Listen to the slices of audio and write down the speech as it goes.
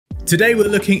Today we're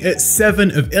looking at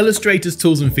 7 of Illustrator's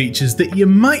tools and features that you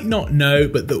might not know,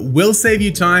 but that will save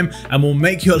you time and will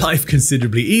make your life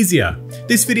considerably easier.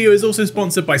 This video is also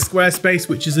sponsored by Squarespace,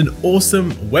 which is an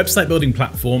awesome website building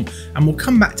platform, and we'll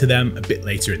come back to them a bit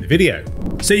later in the video.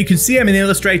 So you can see I'm in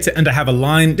Illustrator and I have a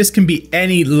line. This can be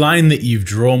any line that you've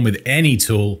drawn with any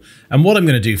tool. And what I'm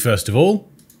going to do first of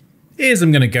all is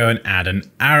I'm going to go and add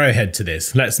an arrowhead to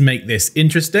this. Let's make this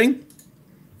interesting.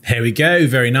 Here we go,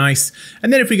 very nice.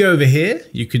 And then if we go over here,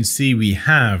 you can see we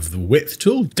have the width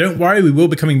tool. Don't worry, we will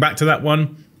be coming back to that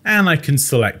one. And I can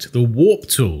select the warp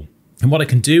tool. And what I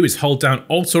can do is hold down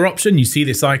Alt or Option. You see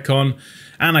this icon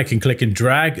and I can click and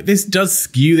drag. This does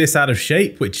skew this out of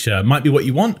shape, which might be what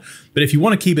you want. But if you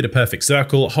want to keep it a perfect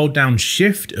circle, hold down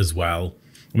Shift as well.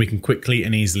 And we can quickly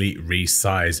and easily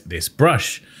resize this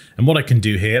brush. And what I can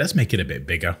do here, let's make it a bit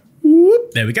bigger.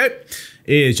 Whoop, there we go.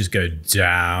 Is just go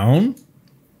down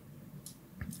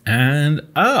and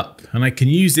up. And I can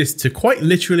use this to quite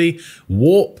literally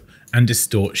warp and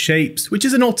distort shapes, which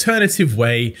is an alternative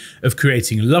way of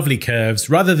creating lovely curves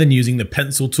rather than using the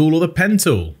pencil tool or the pen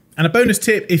tool. And a bonus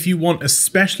tip, if you want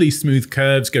especially smooth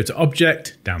curves, go to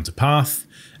Object, down to Path,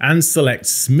 and select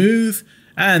Smooth,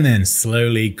 and then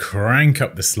slowly crank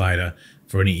up the slider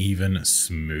for an even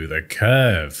smoother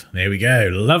curve. There we go,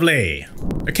 lovely.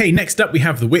 Okay, next up we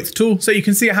have the width tool. So you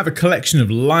can see I have a collection of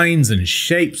lines and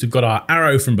shapes. We've got our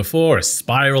arrow from before, a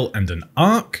spiral and an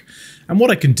arc. And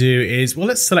what I can do is, well,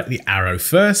 let's select the arrow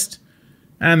first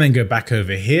and then go back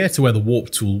over here to where the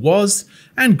warp tool was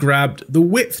and grabbed the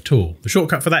width tool. The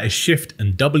shortcut for that is Shift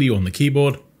and W on the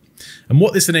keyboard. And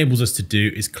what this enables us to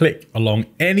do is click along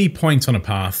any point on a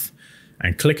path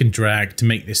and click and drag to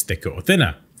make this thicker or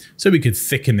thinner. So we could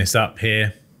thicken this up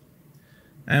here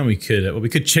and we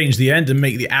could change the end and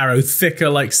make the arrow thicker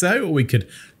like so, or we could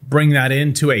bring that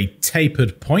into a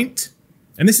tapered point.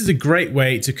 And this is a great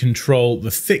way to control the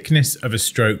thickness of a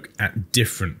stroke at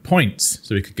different points.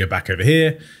 So we could go back over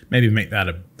here, maybe make that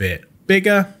a bit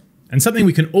bigger. And something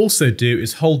we can also do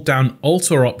is hold down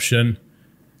Alt or Option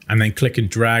and then click and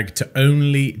drag to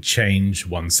only change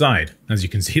one side. As you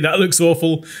can see, that looks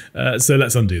awful. So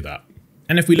let's undo that.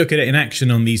 And if we look at it in action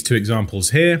on these two examples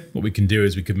here, what we can do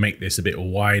is we could make this a bit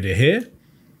wider here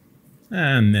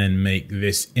and then make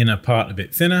this inner part a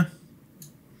bit thinner.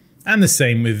 And the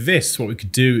same with this. What we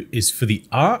could do is for the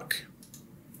arc,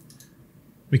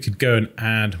 we could go and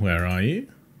add, where are you?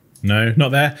 No,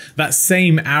 not there. That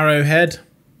same arrowhead,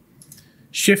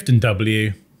 Shift and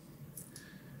W,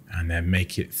 and then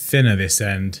make it thinner this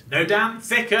end. No, Dan,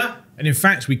 thicker. And in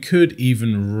fact, we could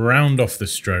even round off the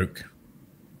stroke.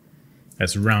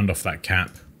 Let's round off that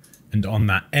cap. And on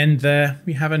that end there,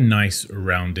 we have a nice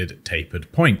rounded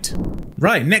tapered point.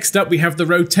 Right, next up we have the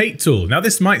rotate tool. Now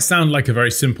this might sound like a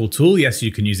very simple tool. Yes,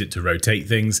 you can use it to rotate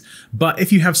things. But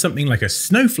if you have something like a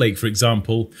snowflake, for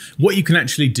example, what you can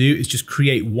actually do is just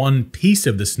create one piece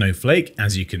of the snowflake,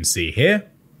 as you can see here.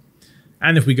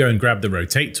 And if we go and grab the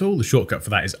rotate tool, the shortcut for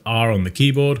that is R on the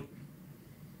keyboard.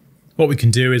 What we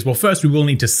can do is, well, first we will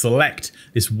need to select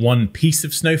this one piece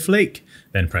of snowflake,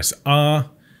 then press R,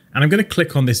 and I'm going to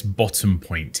click on this bottom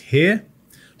point here,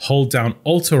 hold down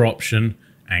Alt or Option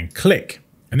and click.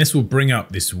 And this will bring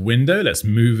up this window. Let's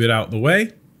move it out the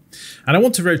way. And I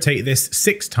want to rotate this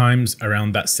 6 times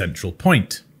around that central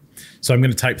point. So I'm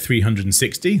going to type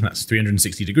 360, that's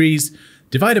 360 degrees,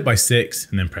 divided by 6,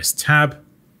 and then press Tab,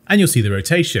 and you'll see the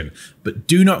rotation. But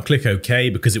do not click OK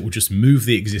because it will just move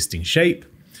the existing shape.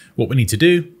 What we need to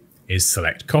do is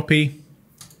select Copy.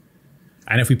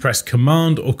 And if we press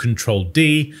Command or Control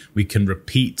D, we can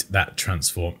repeat that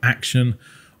transform action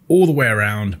all the way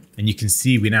around. And you can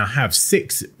see we now have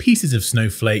 6 pieces of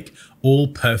snowflake all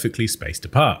perfectly spaced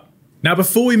apart. Now,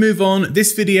 before we move on,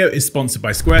 this video is sponsored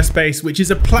by Squarespace, which is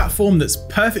a platform that's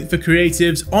perfect for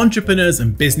creatives, entrepreneurs,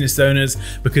 and business owners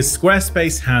because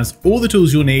Squarespace has all the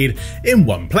tools you'll need in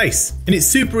one place. And it's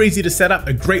super easy to set up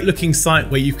a great looking site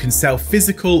where you can sell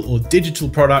physical or digital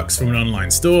products from an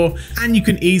online store, and you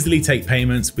can easily take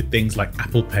payments with things like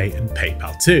Apple Pay and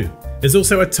PayPal too. There's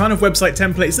also a ton of website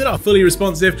templates that are fully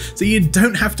responsive, so you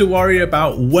don't have to worry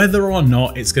about whether or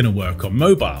not it's going to work on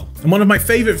mobile. And one of my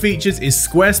favorite features is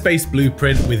Squarespace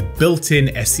Blueprint with built-in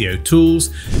SEO tools.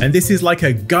 And this is like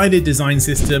a guided design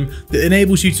system that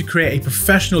enables you to create a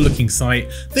professional looking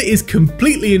site that is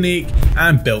completely unique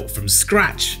and built from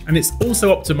scratch. And it's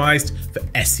also optimized for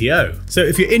SEO. So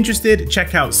if you're interested,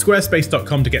 check out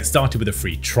squarespace.com to get started with a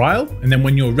free trial. And then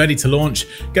when you're ready to launch,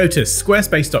 go to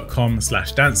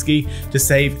squarespace.com/Dansky to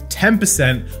save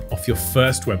 10% off your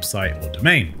first website or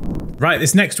domain. Right,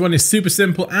 this next one is super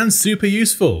simple and super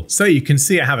useful. So you can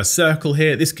see I have a circle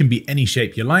here. This can be any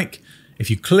shape you like. if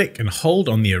you click and hold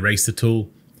on the eraser tool,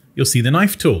 you'll see the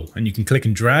knife tool, and you can click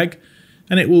and drag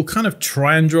and it will kind of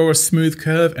try and draw a smooth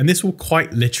curve, and this will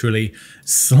quite literally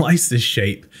slice the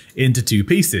shape into two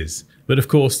pieces. But of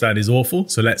course that is awful,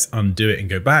 so let's undo it and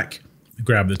go back,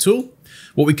 grab the tool.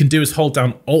 What we can do is hold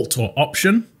down Alt or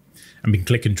Option, and we can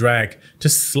click and drag to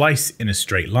slice in a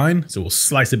straight line. So we'll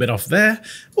slice a bit off there,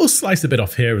 we'll slice a bit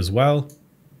off here as well.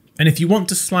 And if you want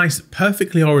to slice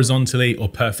perfectly horizontally or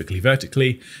perfectly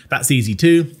vertically, that's easy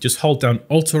too. Just hold down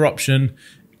Alt or Option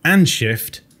and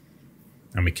Shift,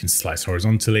 and we can slice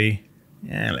horizontally.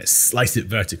 Yeah, let's slice it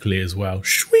vertically as well.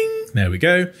 Swing, there we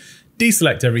go.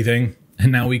 Deselect everything,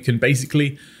 and now we can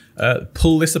basically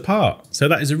pull this apart. So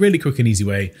that is a really quick and easy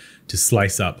way to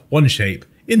slice up one shape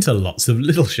into lots of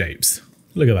little shapes.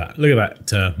 Look at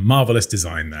that marvelous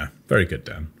design there. Very good,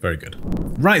 Dan, very good.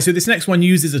 Right, so this next one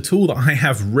uses a tool that I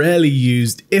have rarely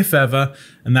used, if ever,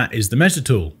 and that is the measure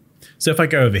tool. So if I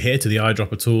go over here to the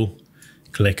eyedropper tool,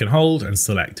 click and hold and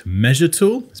select measure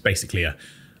tool. It's basically a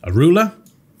ruler.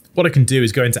 What I can do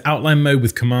is go into outline mode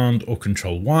with Command or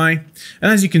Control Y.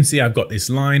 And as you can see, I've got this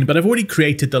line, but I've already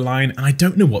created the line and I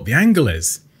don't know what the angle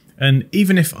is. And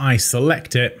even if I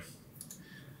select it,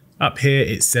 up here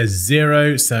it says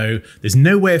 0, so there's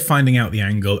no way of finding out the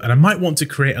angle, and I might want to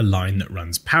create a line that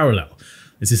runs parallel.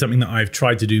 This is something that I've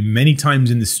tried to do many times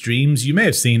in the streams. You may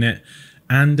have seen it,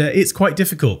 and it's quite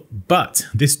difficult, but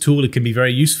this tool, it can be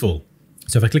very useful.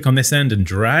 So if I click on this end and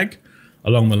drag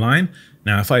along the line,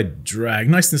 now if I drag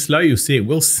nice and slow, you'll see it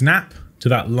will snap to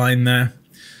that line there.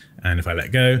 And if I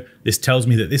let go, this tells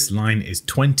me that this line is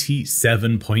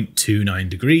 27.29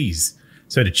 degrees.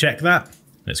 So to check that,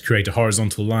 let's create a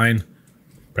horizontal line,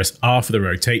 press R for the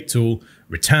rotate tool,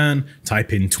 return,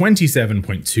 type in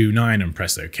 27.29 and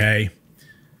press OK.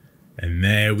 And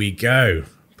there we go.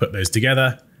 Put those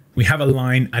together. We have a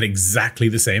line at exactly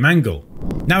the same angle.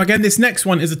 Now again, this next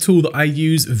one is a tool that I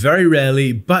use very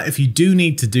rarely, but if you do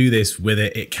need to do this with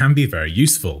it, it can be very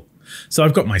useful. So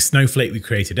I've got my snowflake we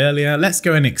created earlier. Let's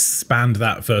go and expand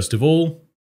that first of all.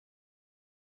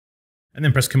 And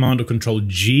then press Command or Control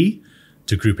G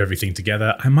to group everything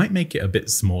together. I might make it a bit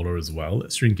smaller as well.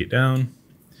 Let's shrink it down.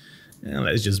 And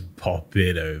let's just pop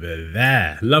it over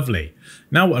there. Lovely.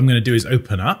 Now what I'm going to do is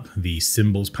open up the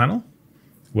symbols panel.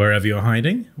 Wherever you're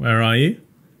hiding, where are you?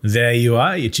 There you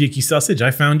are, you cheeky sausage,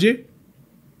 I found you.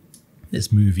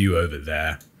 Let's move you over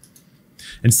there.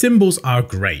 And symbols are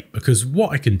great because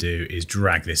what I can do is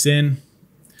drag this in,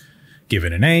 give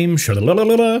it a name,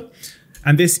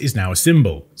 and this is now a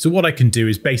symbol. So what I can do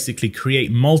is basically create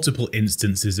multiple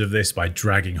instances of this by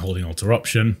dragging, holding Alt or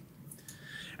Option.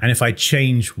 And if I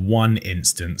change one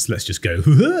instance, let's just go,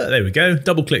 there we go,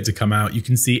 double click to come out, you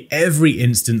can see every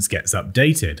instance gets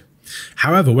updated.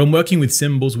 However, when working with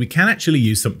symbols, we can actually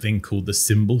use something called the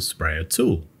symbol sprayer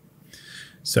tool.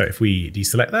 So if we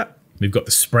deselect that, we've got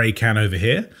the spray can over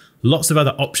here, lots of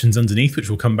other options underneath, which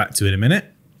we'll come back to in a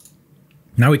minute.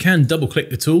 Now we can double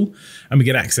click the tool and we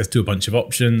get access to a bunch of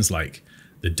options like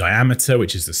the diameter,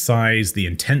 which is the size, the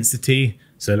intensity.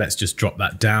 So let's just drop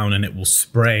that down and it will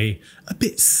spray a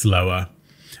bit slower.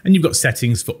 And you've got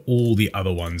settings for all the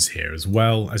other ones here as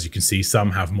well. As you can see,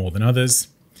 some have more than others.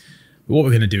 But what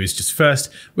we're going to do is just first,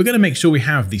 we're going to make sure we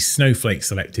have the snowflake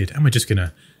selected, and we're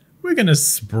going to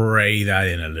spray that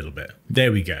in a little bit.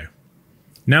 There we go.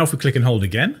 Now if we click and hold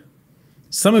again,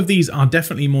 some of these are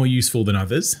definitely more useful than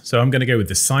others. So I'm going to go with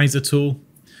the sizer tool.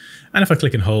 And if I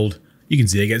click and hold, you can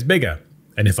see it gets bigger.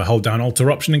 And if I hold down Alt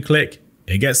or Option and click,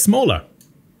 it gets smaller.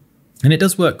 And it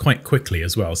does work quite quickly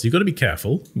as well. So you've got to be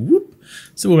careful. Whoop.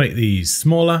 So we'll make these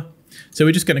smaller. So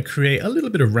we're just going to create a little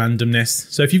bit of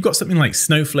randomness. So if you've got something like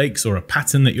snowflakes or a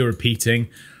pattern that you're repeating,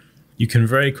 you can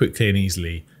very quickly and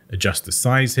easily adjust the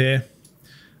size here.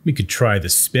 We could try the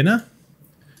spinner.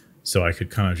 So I could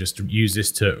kind of just use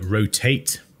this to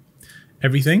rotate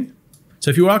everything. So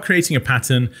if you are creating a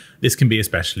pattern, this can be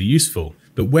especially useful.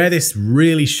 But where this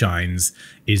really shines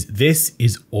is this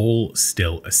is all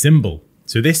still a symbol.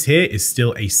 So this here is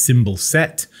still a symbol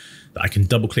set that I can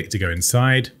double click to go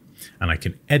inside. And I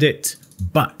can edit,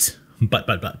 but,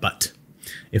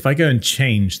 if I go and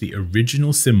change the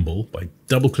original symbol by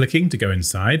double clicking to go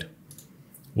inside,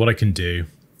 what I can do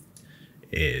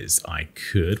is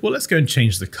well, let's go and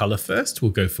change the color first. We'll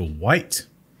go for white.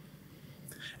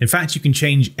 In fact, you can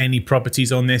change any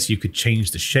properties on this. You could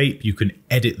change the shape. You can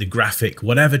edit the graphic,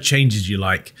 whatever changes you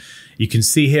like. You can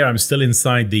see here, I'm still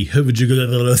inside the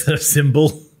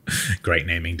symbol. Great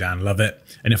naming, Dan, love it.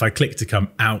 And if I click to come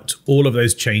out, all of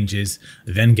those changes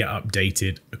then get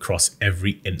updated across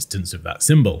every instance of that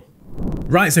symbol.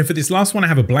 Right, so for this last one, I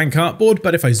have a blank artboard,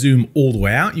 but if I zoom all the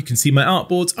way out, you can see my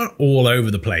artboards are all over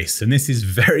the place, and this is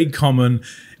very common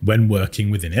when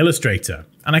working within Illustrator.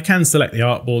 And I can select the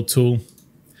artboard tool.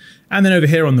 And then over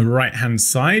here on the right hand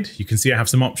side, you can see I have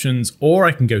some options, or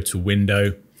I can go to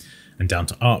Window and down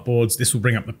to Artboards. This will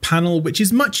bring up the panel, which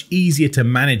is much easier to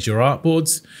manage your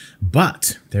artboards,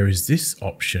 but there is this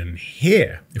option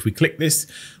here. If we click this,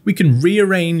 we can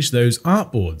rearrange those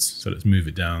artboards. So let's move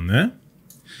it down there.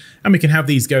 And we can have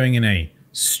these going in a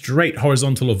straight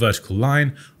horizontal or vertical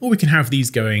line, or we can have these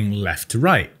going left to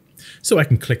right. So I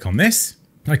can click on this.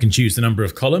 I can choose the number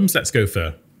of columns. Let's go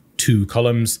for 2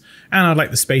 columns. And I'd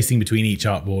like the spacing between each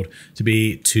artboard to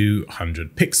be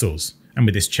 200 pixels. And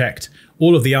with this checked,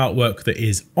 all of the artwork that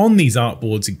is on these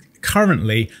artboards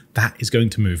currently, that is going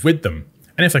to move with them.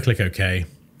 And if I click OK,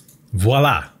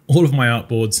 voila, all of my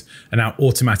artboards are now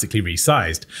automatically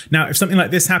resized. Now, if something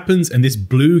like this happens and this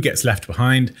blue gets left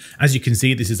behind, as you can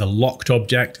see, this is a locked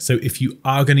object. So if you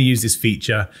are going to use this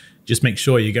feature, just make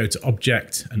sure you go to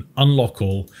Object and Unlock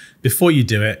All before you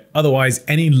do it. Otherwise,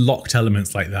 any locked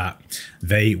elements like that,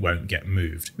 they won't get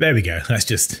moved. There we go. Let's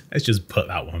just put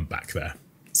that one back there.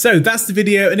 So that's the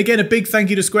video. And again, a big thank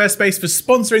you to Squarespace for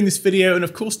sponsoring this video. And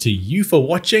of course to you for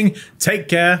watching. Take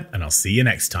care, and I'll see you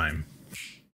next time.